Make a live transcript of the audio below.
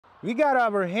We got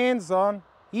our hands on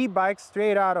e-bikes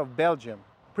straight out of Belgium.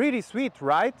 Pretty sweet,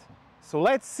 right? So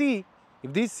let's see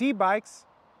if these e-bikes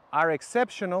are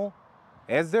exceptional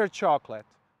as their chocolate.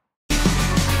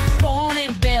 Born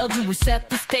in Belgium, we set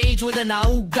the stage with an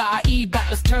Ahooga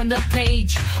e-bike. Let's turn the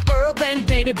page. Urban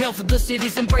baby, built for the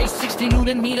city's embrace. 60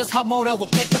 Newton meters, hot motor will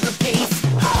pick up the pace.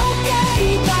 Ahooga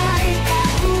e-bike,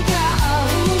 Ahooga,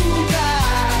 Ahooga.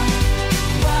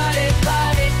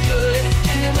 Ride it good,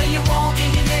 anywhere you want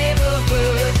in your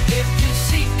neighborhood. If you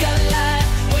seek a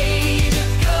life, way to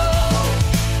go.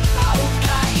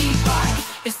 Ahooga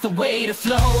e-bike, it's the way to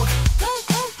flow.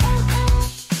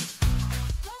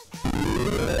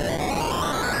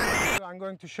 I'm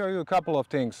going to show you a couple of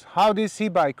things. How this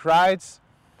e-bike rides,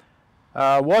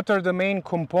 what are the main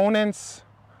components,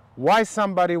 why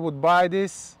somebody would buy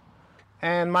this,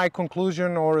 and my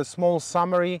conclusion or a small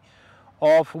summary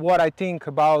of what I think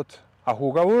about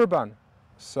Ahooga URBAN.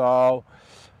 So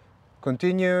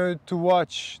continue to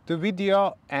watch the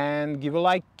video and give a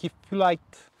like if you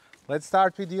liked. Let's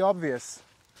start with the obvious.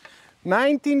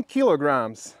 19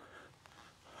 kilograms.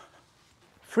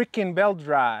 Freaking belt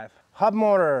drive. Hub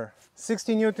motor.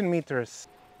 60 Newton meters.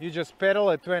 You just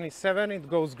pedal at 27, it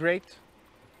goes great,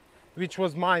 which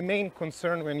was my main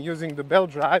concern when using the belt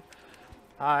drive.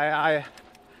 I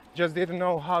just didn't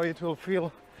know how it will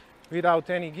feel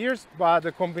without any gears, but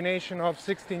the combination of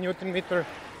 60 Newton meter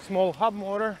small hub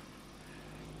motor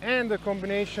and the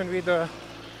combination with the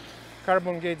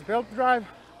carbon gauge belt drive,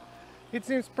 it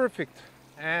seems perfect.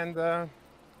 And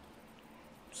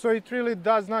so it really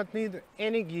does not need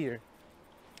any gear.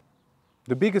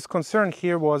 The biggest concern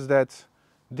here was that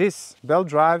this belt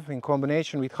drive in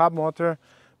combination with hub motor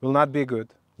will not be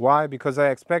good. Why? Because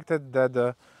I expected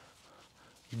that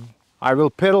I will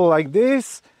pedal like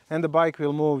this and the bike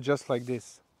will move just like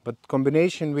this. But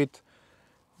combination with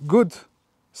good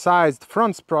sized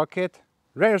front sprocket,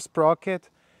 rear sprocket,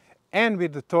 and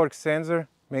with the torque sensor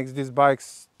makes these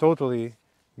bikes totally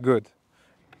good.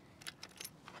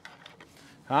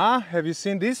 Have you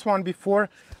seen this one before?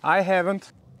 I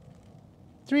haven't.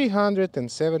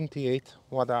 378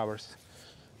 watt-hours.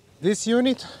 This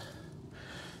unit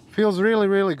feels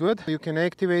really good. You can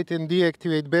activate and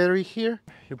deactivate battery here.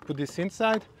 You put this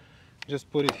inside,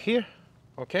 just put it here,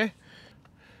 okay?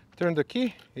 Turn the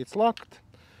key, it's locked.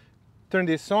 Turn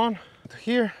this on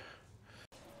here.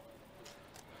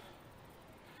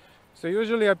 So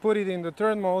usually I put it in the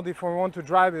turn mode if I want to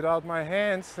drive without my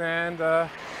hands, and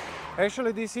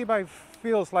actually this e-bike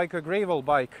feels like a gravel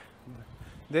bike.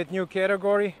 That new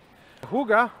category.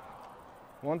 Ahooga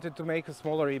wanted to make a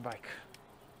smaller e-bike.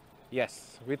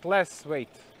 Yes, with less weight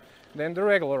than the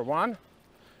regular one,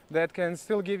 that can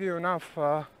still give you enough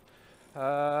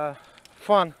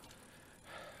fun.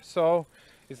 So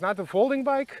it's not a folding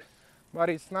bike, but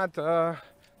it's not a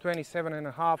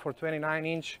 27.5 or 29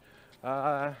 inch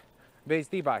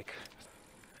based e-bike.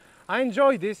 I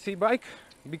enjoy this e-bike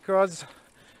because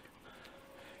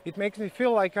it makes me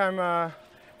feel like I'm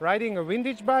riding a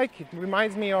vintage bike. It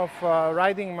reminds me of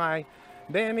riding my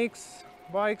BMX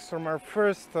bikes or my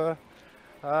first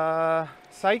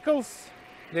cycles.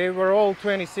 They were all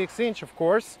 26 inch, of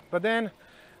course, but then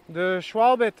the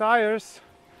Schwalbe tires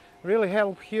really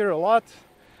help here a lot,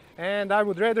 and I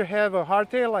would rather have a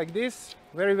hardtail like this,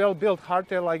 very well built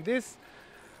hardtail like this,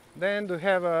 than to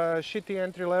have a shitty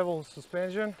entry-level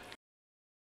suspension.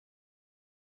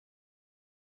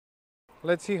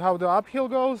 Let's see how the uphill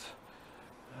goes.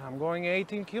 I'm going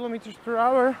 18 kilometers per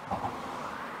hour.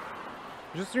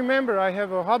 Just remember, I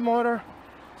have a hub motor,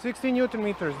 60 Newton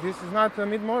meters. This is not a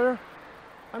mid motor.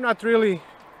 I'm not really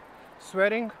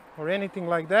sweating or anything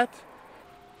like that.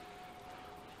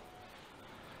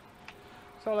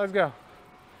 So let's go.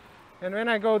 And when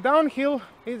I go downhill,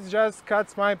 it just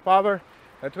cuts my power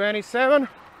at 27.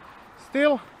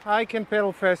 Still, I can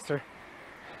pedal faster.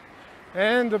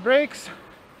 And the brakes,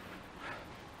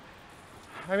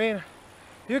 I mean,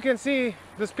 you can see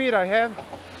the speed I have.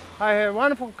 I have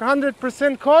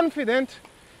 100% confident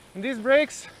in these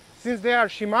brakes since they are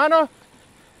Shimano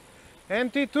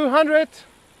MT200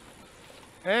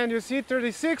 and you see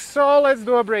 36. So let's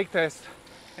do a brake test.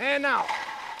 And now,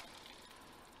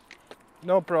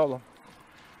 no problem.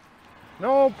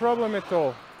 No problem at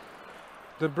all.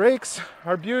 The brakes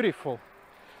are beautiful.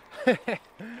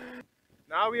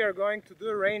 Now we are going to do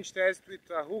a range test with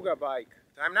a Ahooga bike.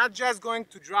 I'm not just going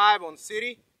to drive on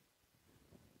city,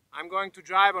 I'm going to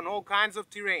drive on all kinds of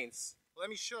terrains. Let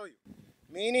me show you.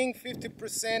 Meaning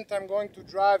 50% I'm going to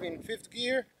drive in 5th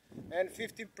gear and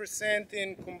 50%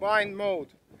 in combined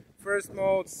mode. First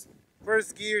modes,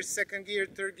 first gear, 2nd gear,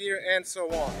 3rd gear, and so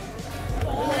on.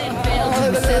 Born in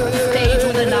Belgium, we set the stage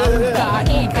with an Ahooga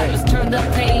e-bike.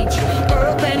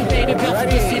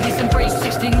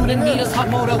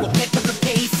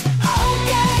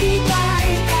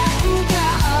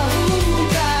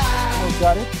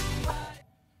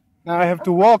 I have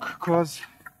to walk because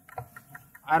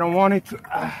I don't want it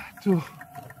to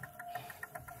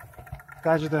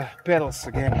touch the pedals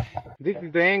again. This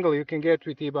is the angle you can get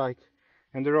with e-bike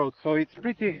and the road, so it's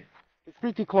pretty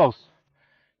close.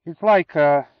 It's like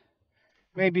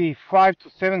maybe 5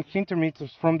 to 7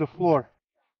 centimeters from the floor.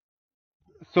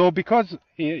 So because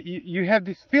you have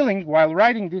this feeling while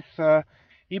riding this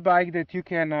e-bike that you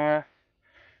can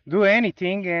do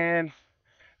anything and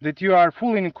that you are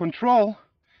fully in control.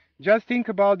 Just think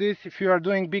about this if you are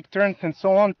doing big turns and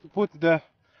so on, to put the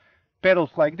pedals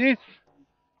like this,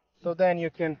 so then you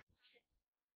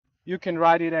can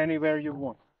ride it anywhere you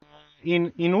want.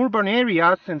 In urban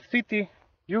areas and city,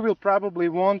 you will probably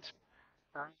want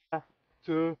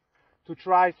to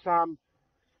try some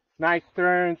nice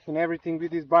turns and everything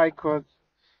with this bike, because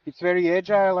it's very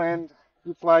agile and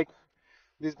it's like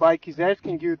this bike is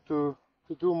asking you to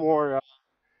do more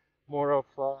of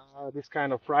this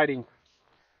kind of riding.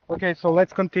 Okay, so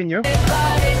let's continue.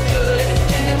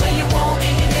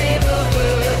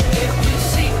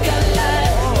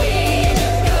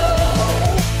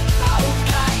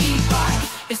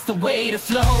 It's the way to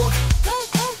flow.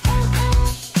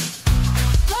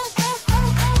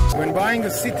 When buying a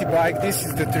city bike, this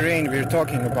is the terrain we're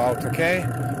talking about, okay?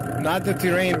 Not the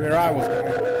terrain where I was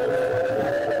going.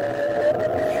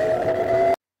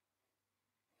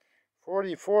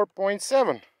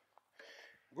 44.7.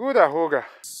 Good Ahooga.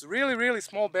 It's really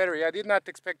small battery. I did not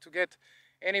expect to get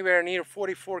anywhere near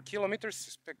 44 kilometers,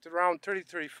 expect around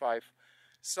 30-35.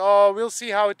 So we'll see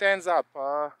how it ends up.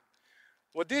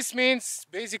 What this means,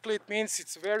 basically it means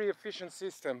it's a very efficient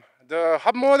system. The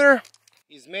hub motor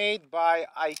is made by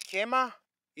Ebike.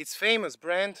 It's famous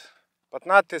brand, but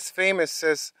not as famous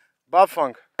as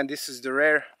Bafang. And this is the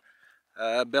rear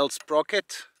belt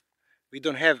sprocket. We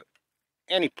don't have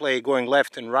any play going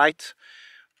left and right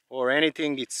or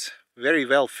anything. It's very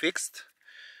well fixed.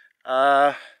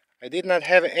 I did not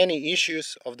have any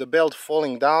issues of the belt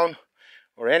falling down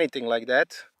or anything like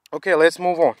that. Okay, let's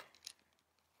move on.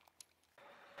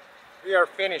 We are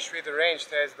finished with the range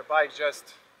test. The bike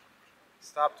just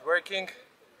stopped working,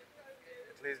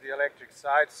 at least the electric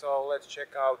side, so let's check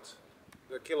out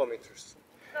the kilometers.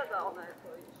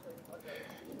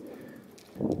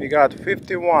 We got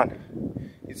 51.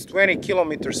 It's 20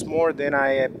 kilometers more than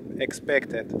I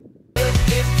expected.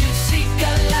 If you seek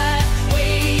a life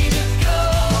way to go,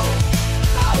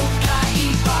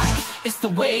 Ahooga, it's the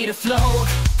way to flow.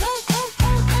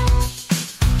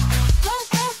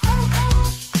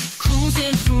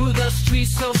 Cruising through the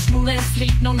streets so smooth and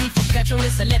sleek, no need for petrol,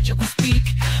 it's electric we speak.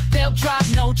 Belt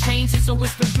drive, no chains, it's a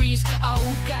whisper breeze.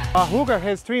 Ahooga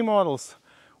has 3 models.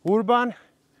 Urban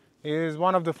is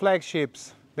one of the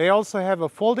flagships. They also have a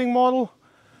folding model.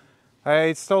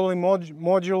 It's totally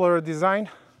modular design.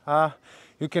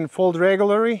 You can fold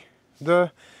regularly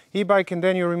the e-bike and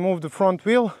then you remove the front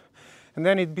wheel and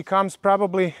then it becomes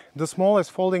probably the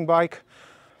smallest folding bike,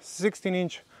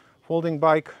 16-inch folding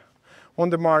bike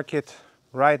on the market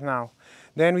right now.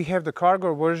 Then we have the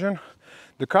cargo version.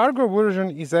 The cargo version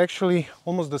is actually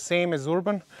almost the same as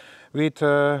Urban, with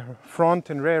front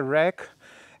and rear rack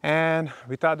and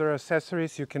with other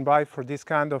accessories you can buy for this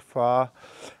kind of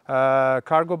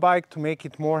cargo bike to make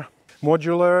it more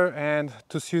modular and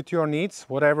to suit your needs,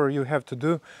 whatever you have to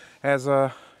do as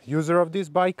a user of this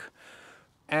bike.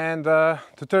 And the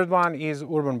third one is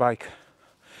Urban bike.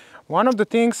 One of the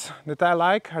things that I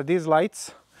like are these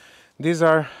lights. These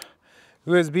are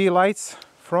USB lights,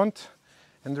 front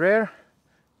and rear.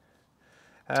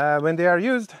 When they are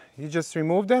used, you just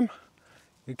remove them.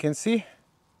 You can see.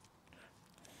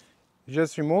 You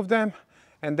just remove them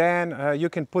and then you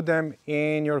can put them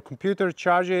in your computer,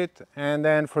 charge it, and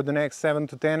then for the next 7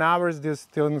 to 10 hours these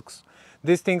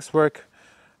things work.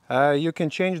 You can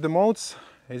change the modes,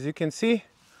 as you can see.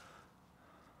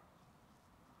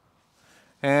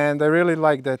 And I really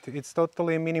like that. It's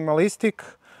totally minimalistic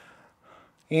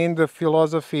in the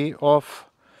philosophy of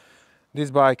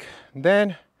this bike.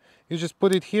 Then you just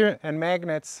put it here and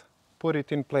magnets put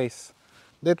it in place.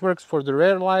 That works for the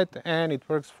rear light and it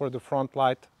works for the front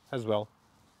light as well.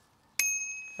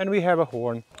 And we have a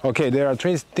horn. Okay, there are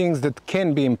 3 things that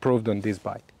can be improved on this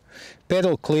bike.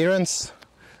 Pedal clearance.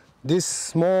 This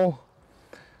small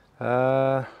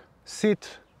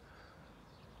seat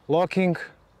locking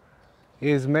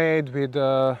is made with,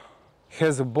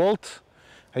 has a bolt.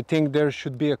 I think there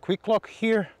should be a quick lock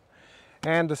here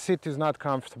and the seat is not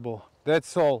comfortable.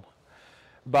 That's all.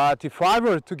 But if I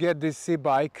were to get this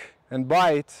e-bike and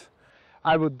buy it,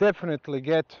 I would definitely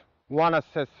get one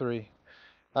accessory,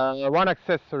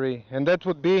 and that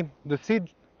would be the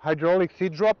hydraulic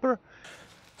seat dropper.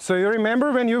 So you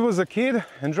remember when you was a kid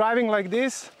and driving like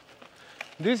this,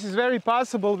 This is very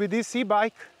possible with this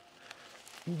e-bike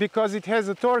because it has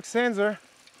a torque sensor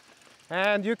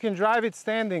and you can drive it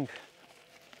standing.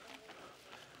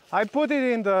 I put it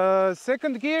in the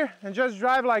second gear and just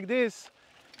drive like this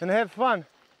and have fun.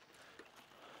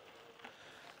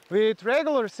 With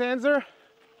regular sensor,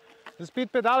 the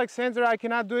speed pedalic sensor, I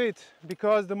cannot do it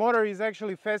because the motor is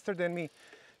actually faster than me.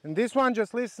 And this one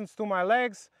just listens to my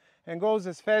legs and goes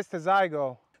as fast as I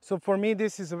go. So for me,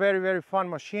 this is a very, very fun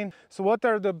machine. So what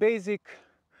are the basic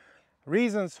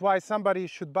reasons why somebody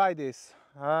should buy this?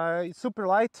 It's super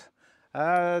light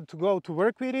to go to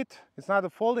work with it. It's not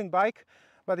a folding bike,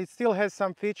 but it still has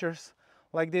some features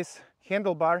like this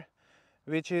handlebar,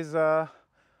 which is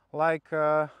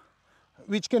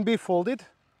which can be folded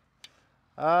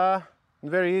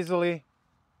very easily,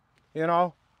 you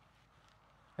know,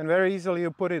 and very easily you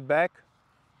put it back.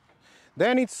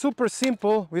 Then it's super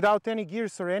simple without any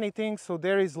gears or anything, so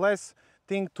there is less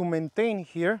thing to maintain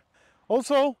here.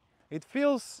 Also, it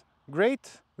feels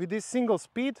great with this single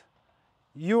speed.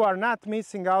 You are not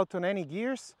missing out on any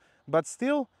gears, but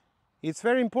still it's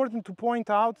very important to point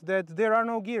out that there are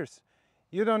no gears.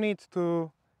 You don't need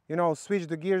to, you know, switch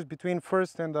the gears between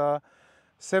first and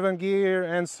 7th gear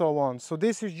and so on. So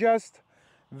this is just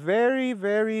very,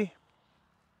 very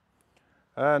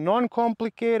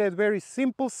non-complicated, very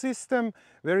simple system,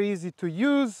 very easy to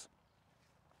use.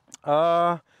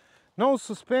 No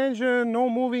suspension, no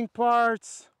moving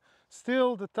parts.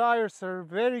 Still, the tires are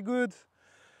very good.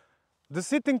 The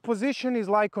sitting position is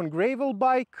like on gravel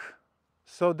bike,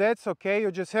 so that's okay. You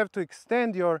just have to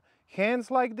extend your hands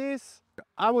like this.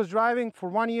 I was driving for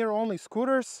 1 year only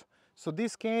scooters, so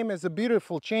this came as a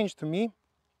beautiful change to me.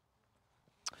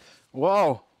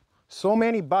 Wow, so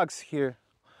many bugs here.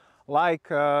 Like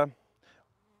 2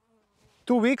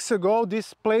 weeks ago,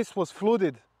 this place was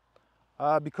flooded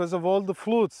because of all the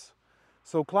floods.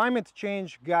 So climate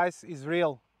change, guys, is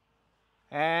real.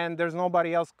 And there's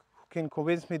nobody else who can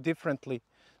convince me differently.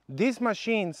 These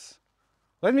machines,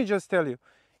 let me just tell you,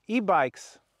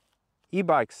 e-bikes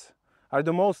are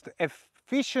the most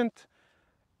efficient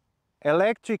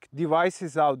electric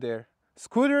devices out there.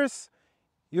 Scooters,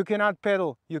 you cannot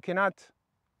pedal, you cannot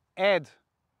add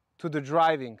to the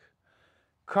driving.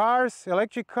 Cars,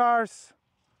 electric cars,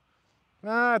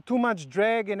 too much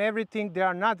drag and everything, they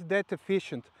are not that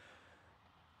efficient.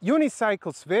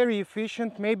 Unicycles, very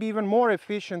efficient, maybe even more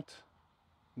efficient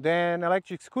than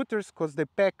electric scooters because they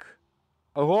pack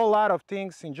a whole lot of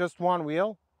things in just one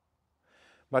wheel.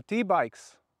 But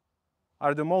e-bikes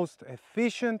are the most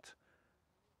efficient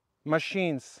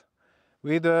machines.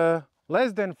 With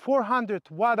less than 400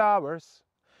 watt hours,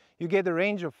 you get a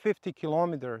range of 50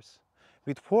 kilometers.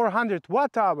 With 400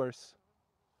 watt hours,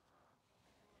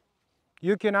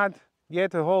 you cannot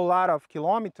get a whole lot of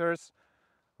kilometers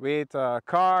with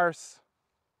cars,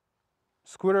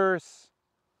 scooters,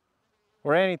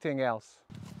 or anything else.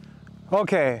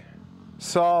 Okay,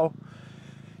 so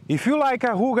if you like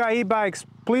Ahooga e-bikes,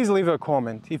 please leave a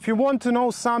comment. If you want to know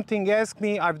something, ask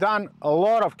me. I've done a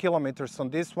lot of kilometers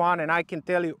on this one and I can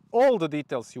tell you all the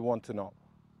details you want to know.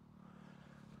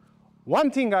 One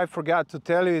thing I forgot to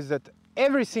tell you is that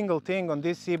every single thing on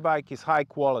this e-bike is high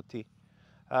quality.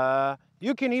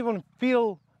 You can even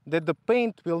feel that the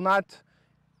paint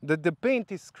the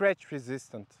paint is scratch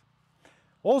resistant.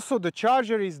 Also, the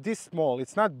charger is this small.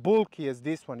 It's not bulky as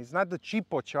this one. It's not the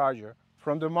cheapo charger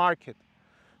from the market.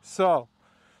 So,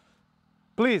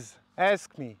 please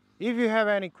ask me if you have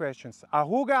any questions.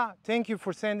 Ahooga, thank you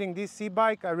for sending this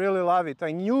e-bike. I really love it.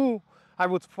 I knew I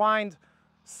would find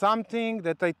something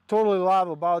that I totally love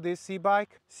about this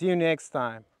e-bike. See you next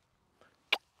time.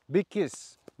 Big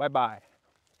kiss. Bye-bye.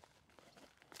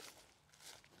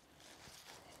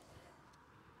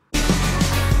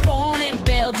 Born in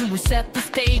Belgium, we set the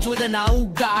stage with an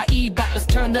Ahooga e-bike. Let's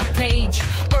turn the page.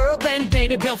 Urban,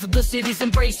 baby, built for the city's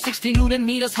embrace. 60 Newton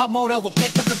meters, hot motor will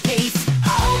pick up the pace.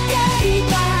 Ahooga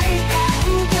e-bike,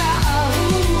 Ahooga,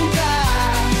 Ahooga.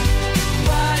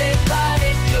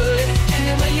 Body good,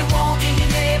 anywhere you want in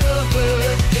your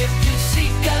neighborhood. If you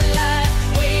seek a line,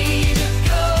 way to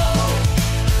go.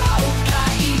 Ahooga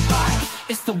e-bike,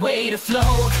 it's the way to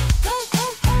flow.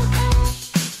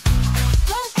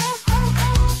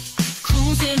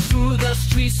 Through the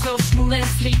streets so smooth and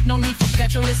sleek. No need for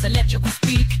petrol, it's electric we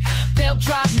speak. Belt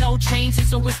drive, no chains,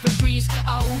 it's a whisper breeze.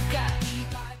 Ahooga.